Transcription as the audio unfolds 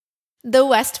The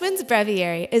Westwinds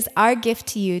Breviary is our gift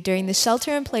to you during the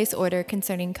shelter-in-place order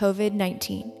concerning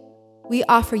COVID-19. We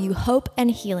offer you hope and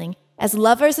healing as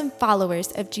lovers and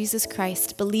followers of Jesus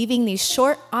Christ, believing these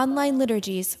short online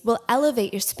liturgies will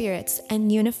elevate your spirits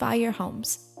and unify your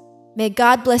homes. May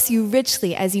God bless you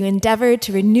richly as you endeavor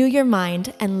to renew your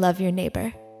mind and love your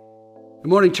neighbor. Good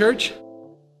morning, church.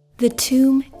 The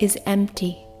tomb is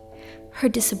empty. Her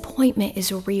disappointment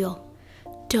is real.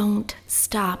 Don't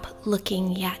stop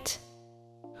looking yet.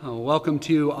 Welcome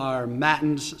to our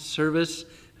Matins service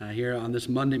here on this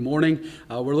Monday morning.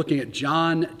 We're looking at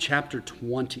John chapter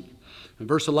 20,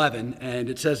 verse 11, and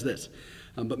it says this,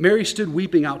 But Mary stood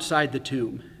weeping outside the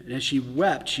tomb, and as she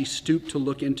wept, she stooped to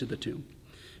look into the tomb.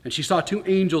 And she saw two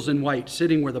angels in white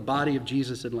sitting where the body of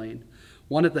Jesus had lain,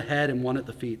 one at the head and one at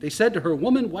the feet. They said to her,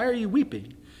 Woman, why are you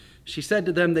weeping? She said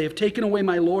to them, They have taken away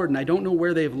my Lord, and I don't know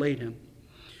where they have laid him.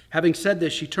 Having said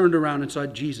this, she turned around and saw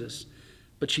Jesus,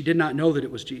 but she did not know that it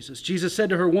was Jesus. Jesus said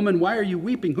to her, Woman, why are you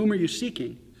weeping? Whom are you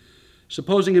seeking?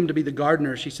 Supposing him to be the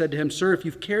gardener, she said to him, Sir, if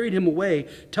you've carried him away,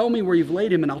 tell me where you've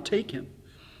laid him, and I'll take him.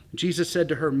 And Jesus said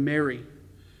to her, Mary.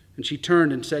 And she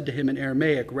turned and said to him in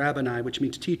Aramaic, Rabboni, which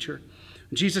means teacher.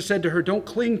 And Jesus said to her, Don't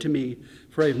cling to me,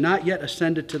 for I have not yet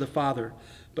ascended to the Father,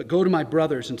 but go to my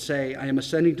brothers and say, I am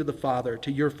ascending to the Father,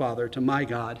 to your Father, to my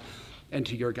God, and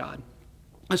to your God.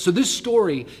 So this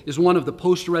story is one of the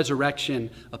post-resurrection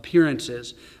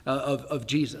appearances of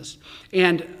Jesus.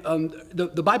 And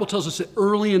the Bible tells us that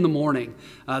early in the morning,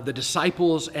 the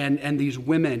disciples and these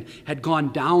women had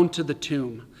gone down to the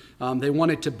tomb. They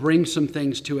wanted to bring some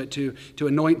things to it to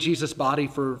anoint Jesus' body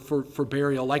for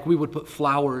burial, like we would put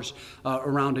flowers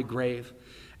around a grave.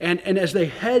 And as they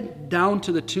head down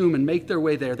to the tomb and make their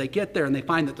way there, they get there and they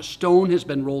find that the stone has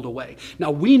been rolled away. Now,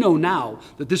 we know now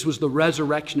that this was the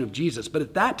resurrection of Jesus, but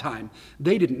at that time,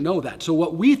 they didn't know that. So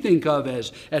what we think of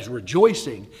as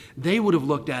rejoicing, they would have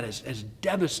looked at as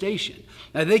devastation.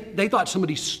 Now, they thought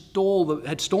somebody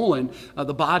had stolen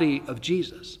the body of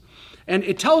Jesus. And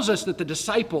it tells us that the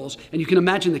disciples, and you can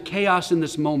imagine the chaos in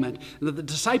this moment, that the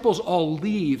disciples all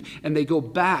leave and they go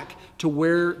back to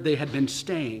where they had been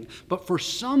staying. But for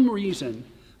some reason,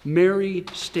 Mary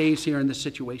stays here in this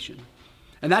situation.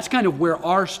 And that's kind of where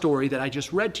our story that I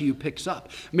just read to you picks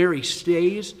up. Mary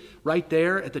stays right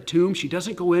there at the tomb. She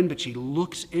doesn't go in, but she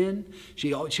looks in.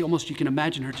 She almost, you can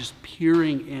imagine her just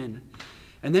peering in.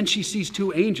 And then she sees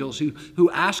two angels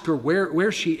who ask her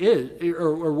where she is,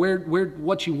 or where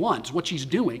what she wants, what she's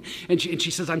doing. And she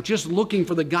says, I'm just looking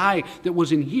for the guy that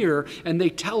was in here. And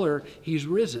they tell her he's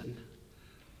risen.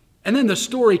 And then the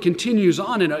story continues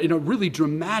on in a really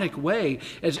dramatic way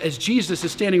as Jesus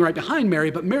is standing right behind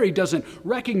Mary, but Mary doesn't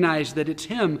recognize that it's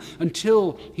him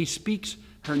until he speaks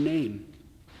her name.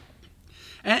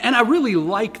 And I really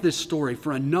like this story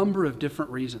for a number of different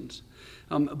reasons.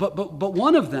 But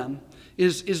one of them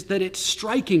is that it's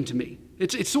striking to me.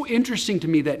 It's so interesting to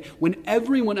me that when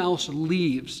everyone else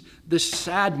leaves this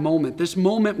sad moment, this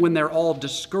moment when they're all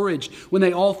discouraged, when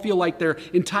they all feel like their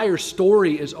entire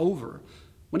story is over,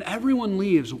 when everyone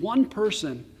leaves, one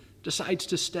person decides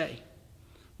to stay,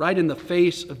 right in the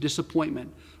face of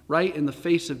disappointment, right in the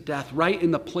face of death, right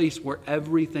in the place where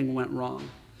everything went wrong.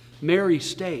 Mary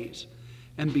stays,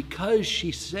 and because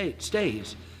she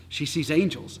stays, she sees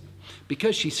angels.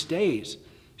 Because she stays,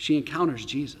 she encounters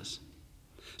Jesus.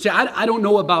 See, I don't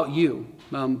know about you,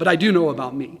 but I do know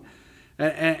about me.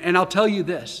 And I'll tell you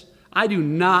this, I do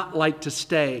not like to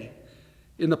stay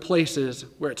in the places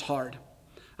where it's hard.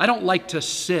 I don't like to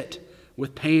sit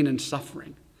with pain and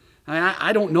suffering.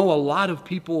 I don't know a lot of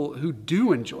people who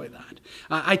do enjoy that.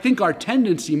 I think our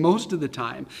tendency most of the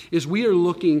time is we are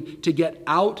looking to get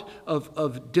out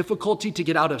of difficulty, to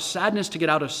get out of sadness, to get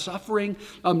out of suffering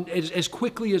as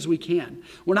quickly as we can.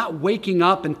 We're not waking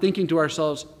up and thinking to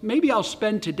ourselves, maybe I'll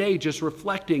spend today just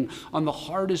reflecting on the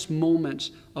hardest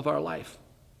moments of our life.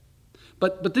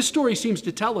 But this story seems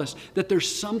to tell us that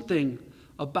there's something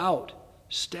about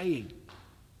staying.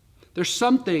 There's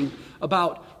something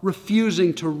about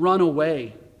refusing to run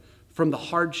away from the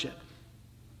hardship.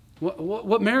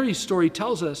 What Mary's story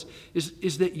tells us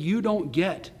is that you don't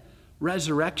get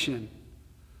resurrection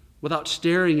without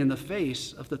staring in the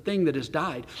face of the thing that has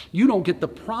died. You don't get the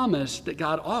promise that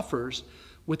God offers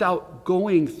without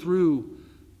going through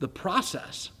the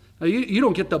process. You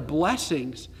don't get the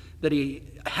blessings that he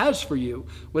has for you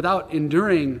without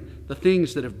enduring the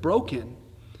things that have broken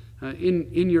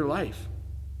in your life.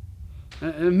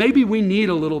 Maybe we need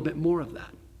a little bit more of that.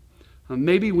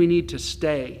 Maybe we need to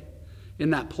stay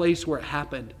in that place where it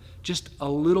happened just a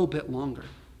little bit longer.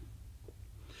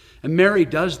 And Mary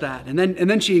does that. And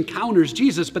then she encounters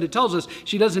Jesus, but it tells us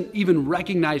she doesn't even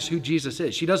recognize who Jesus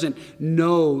is. She doesn't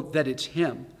know that it's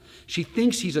him. She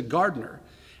thinks he's a gardener.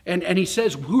 And he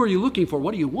says, who are you looking for?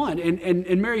 What do you want?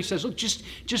 And Mary says, look,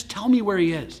 just tell me where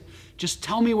he is. Just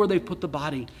tell me where they put the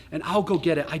body, and I'll go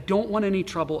get it. I don't want any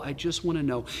trouble. I just want to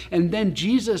know. And then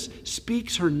Jesus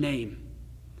speaks her name.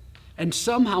 And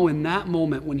somehow in that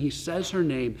moment, when he says her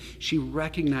name, she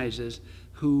recognizes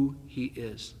who he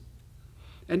is.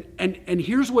 And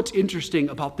here's what's interesting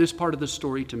about this part of the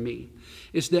story to me,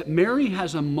 is that Mary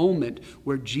has a moment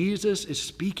where Jesus is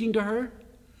speaking to her,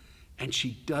 and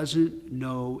she doesn't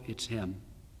know it's him.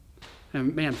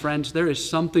 And man, friends, there is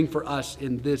something for us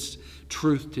in this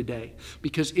truth today,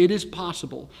 because it is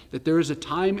possible that there is a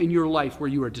time in your life where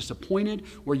you are disappointed,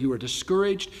 where you are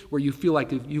discouraged, where you feel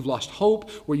like you've lost hope,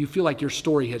 where you feel like your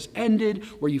story has ended,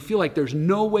 where you feel like there's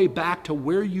no way back to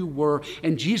where you were,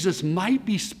 and Jesus might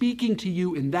be speaking to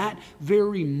you in that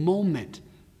very moment,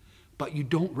 but you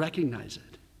don't recognize it.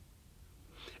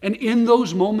 And in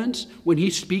those moments when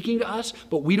he's speaking to us,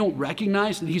 but we don't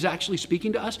recognize that he's actually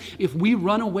speaking to us, if we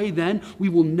run away then, we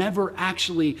will never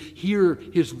actually hear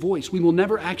his voice. We will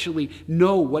never actually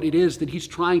know what it is that he's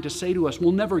trying to say to us.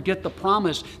 We'll never get the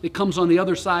promise that comes on the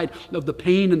other side of the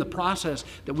pain and the process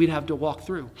that we'd have to walk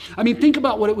through. I mean, think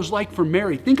about what it was like for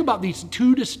Mary. Think about these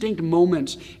two distinct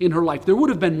moments in her life. There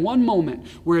would have been one moment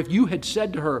where if you had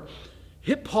said to her,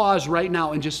 hit pause right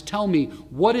now and just tell me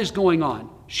what is going on,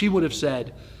 she would have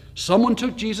said, someone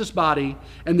took Jesus' body,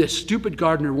 and this stupid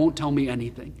gardener won't tell me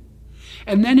anything.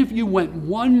 And then if you went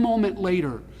one moment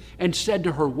later and said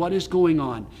to her, what is going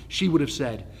on? She would have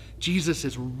said, Jesus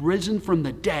is risen from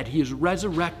the dead. He is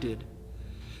resurrected.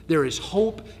 There is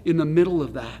hope in the middle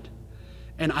of that,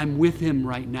 and I'm with him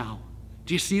right now.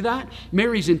 Do you see that?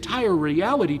 Mary's entire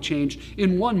reality changed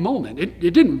in one moment. It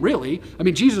didn't really. I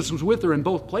mean, Jesus was with her in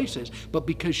both places. But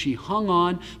because she hung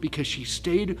on, because she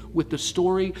stayed with the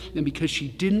story, and because she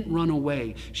didn't run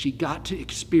away, she got to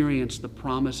experience the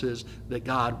promises that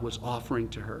God was offering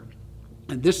to her.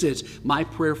 And this is my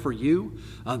prayer for you.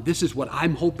 This is what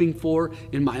I'm hoping for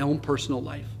in my own personal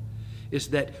life, is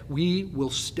that we will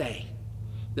stay.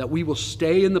 That we will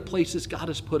stay in the places God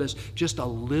has put us just a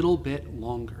little bit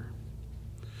longer.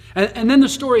 And then the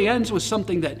story ends with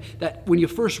something that when you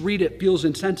first read it feels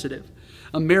insensitive.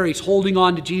 Mary's holding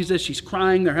on to Jesus. She's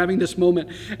crying. They're having this moment.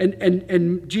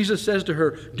 And Jesus says to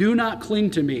her, do not cling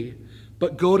to me,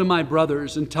 but go to my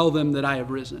brothers and tell them that I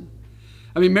have risen.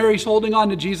 I mean, Mary's holding on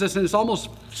to Jesus, and it almost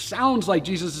sounds like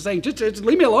Jesus is saying, just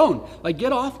leave me alone. Like,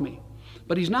 get off me.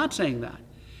 But he's not saying that.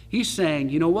 He's saying,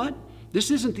 you know what?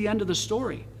 This isn't the end of the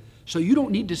story. So you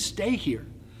don't need to stay here.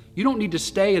 You don't need to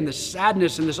stay in this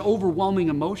sadness and this overwhelming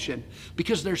emotion,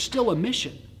 because there's still a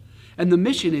mission. And the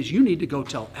mission is you need to go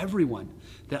tell everyone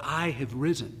that I have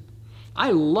risen.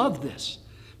 I love this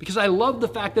because I love the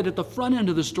fact that at the front end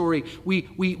of the story,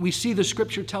 we see the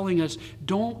scripture telling us,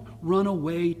 don't run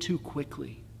away too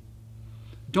quickly.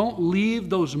 Don't leave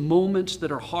those moments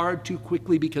that are hard too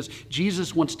quickly, because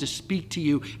Jesus wants to speak to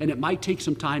you, and it might take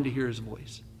some time to hear his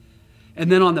voice. And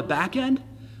then on the back end,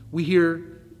 we hear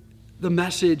the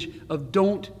message of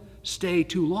don't stay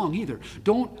too long either.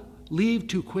 Don't leave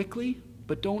too quickly,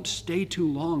 but don't stay too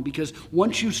long, because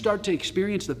once you start to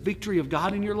experience the victory of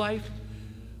God in your life,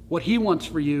 what he wants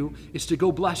for you is to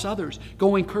go bless others,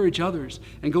 go encourage others,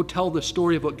 and go tell the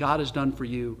story of what God has done for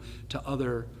you to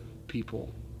other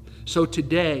people. So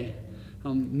today,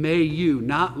 may you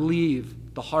not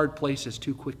leave the hard places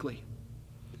too quickly.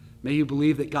 May you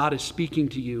believe that God is speaking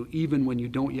to you even when you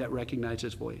don't yet recognize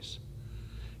his voice.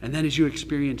 And then as you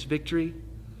experience victory,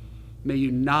 may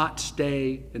you not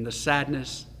stay in the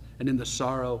sadness and in the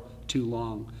sorrow too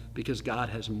long, because God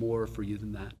has more for you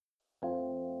than that.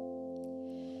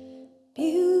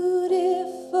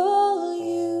 Beautiful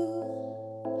you,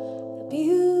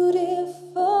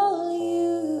 beautiful you,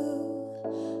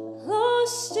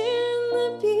 lost in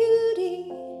the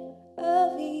beauty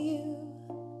of you.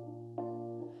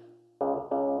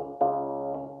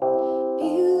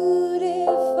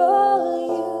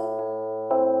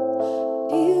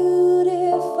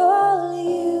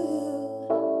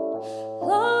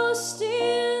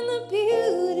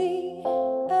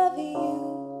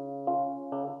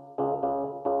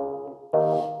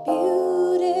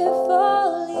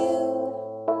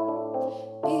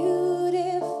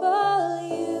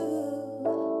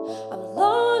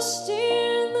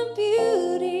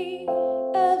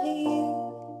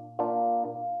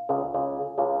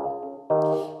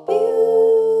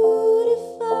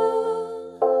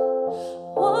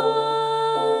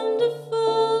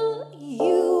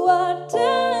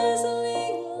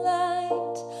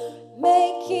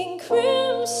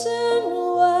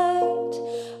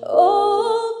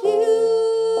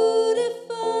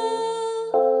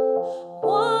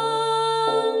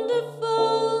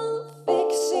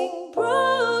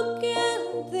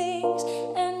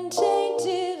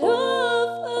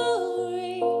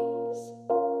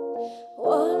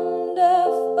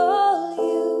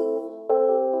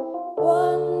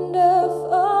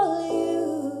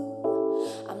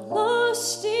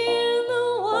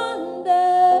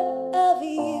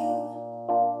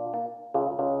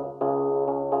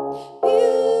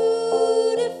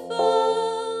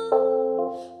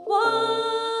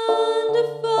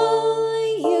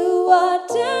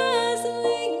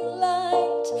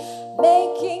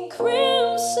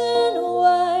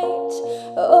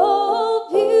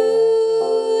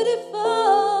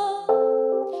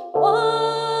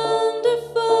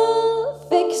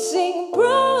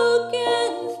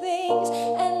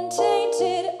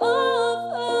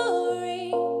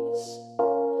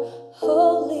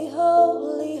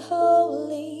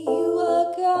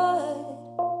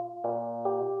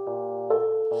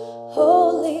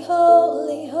 Holy,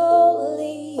 holy,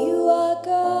 holy, you are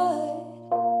God.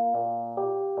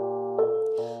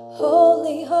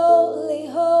 Holy, holy,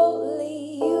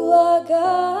 holy, you are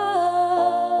God.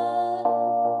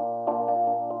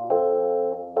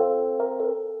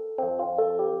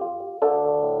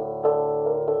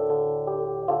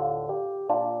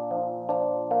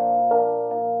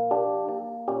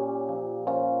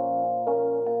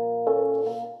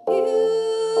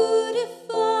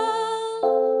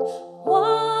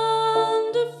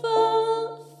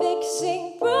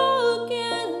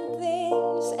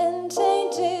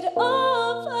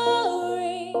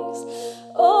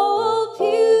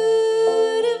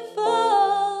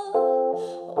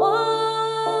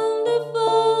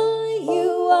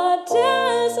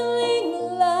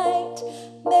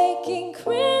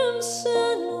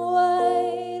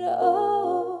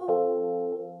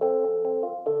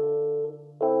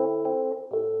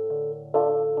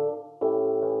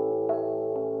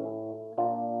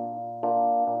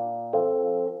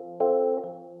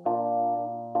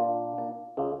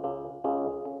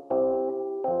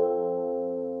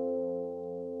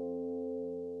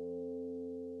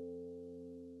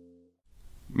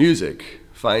 Music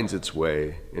finds its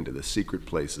way into the secret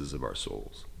places of our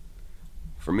souls.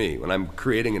 For me, when I'm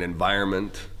creating an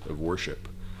environment of worship,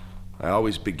 I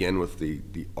always begin with the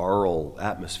aural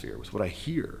atmosphere, with what I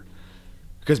hear.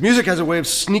 Because music has a way of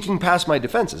sneaking past my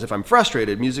defenses. If I'm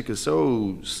frustrated, music is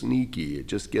so sneaky. It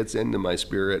just gets into my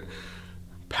spirit,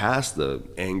 past the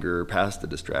anger, past the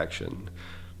distraction.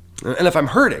 And if I'm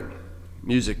hurting,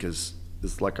 music is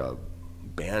like a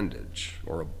bandage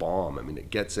or a balm. I mean, it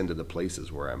gets into the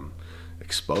places where I'm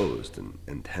exposed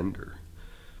and tender.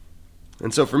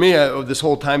 And so for me, this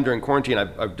whole time during quarantine,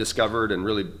 I've discovered and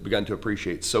really begun to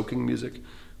appreciate soaking music,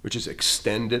 which is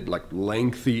extended, like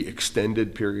lengthy,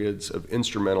 extended periods of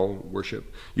instrumental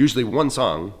worship. Usually one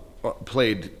song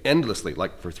played endlessly,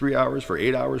 like for 3 hours, for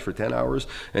 8 hours, for 10 hours,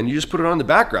 and you just put it on the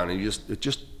background and it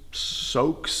just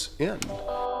soaks in.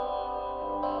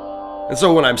 And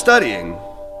so when I'm studying,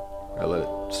 I let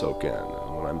it soak in.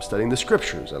 And when I'm studying the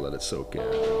scriptures, I let it soak in.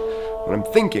 And when I'm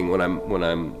thinking, when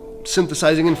I'm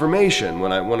synthesizing information,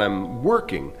 when I'm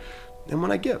working, and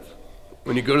when I give.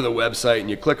 When you go to the website and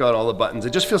you click on all the buttons,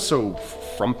 it just feels so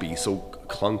frumpy, so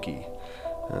clunky.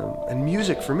 And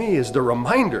music for me is the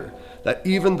reminder that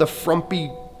even the frumpy,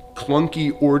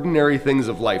 clunky, ordinary things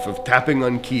of life, of tapping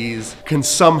on keys, can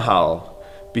somehow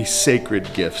be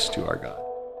sacred gifts to our God.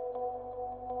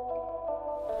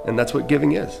 And that's what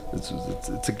giving is.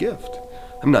 It's a gift.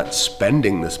 I'm not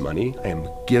spending this money. I am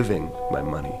giving my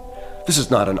money. This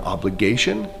is not an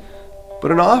obligation,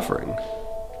 but an offering.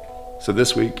 So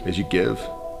this week, as you give,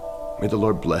 may the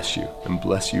Lord bless you and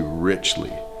bless you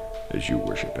richly as you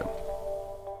worship Him.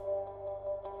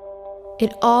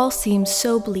 It all seems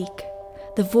so bleak.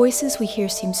 The voices we hear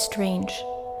seem strange.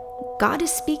 God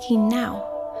is speaking now.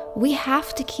 We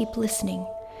have to keep listening.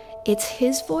 It's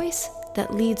His voice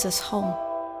that leads us home.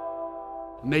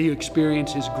 May you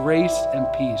experience His grace and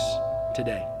peace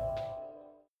today.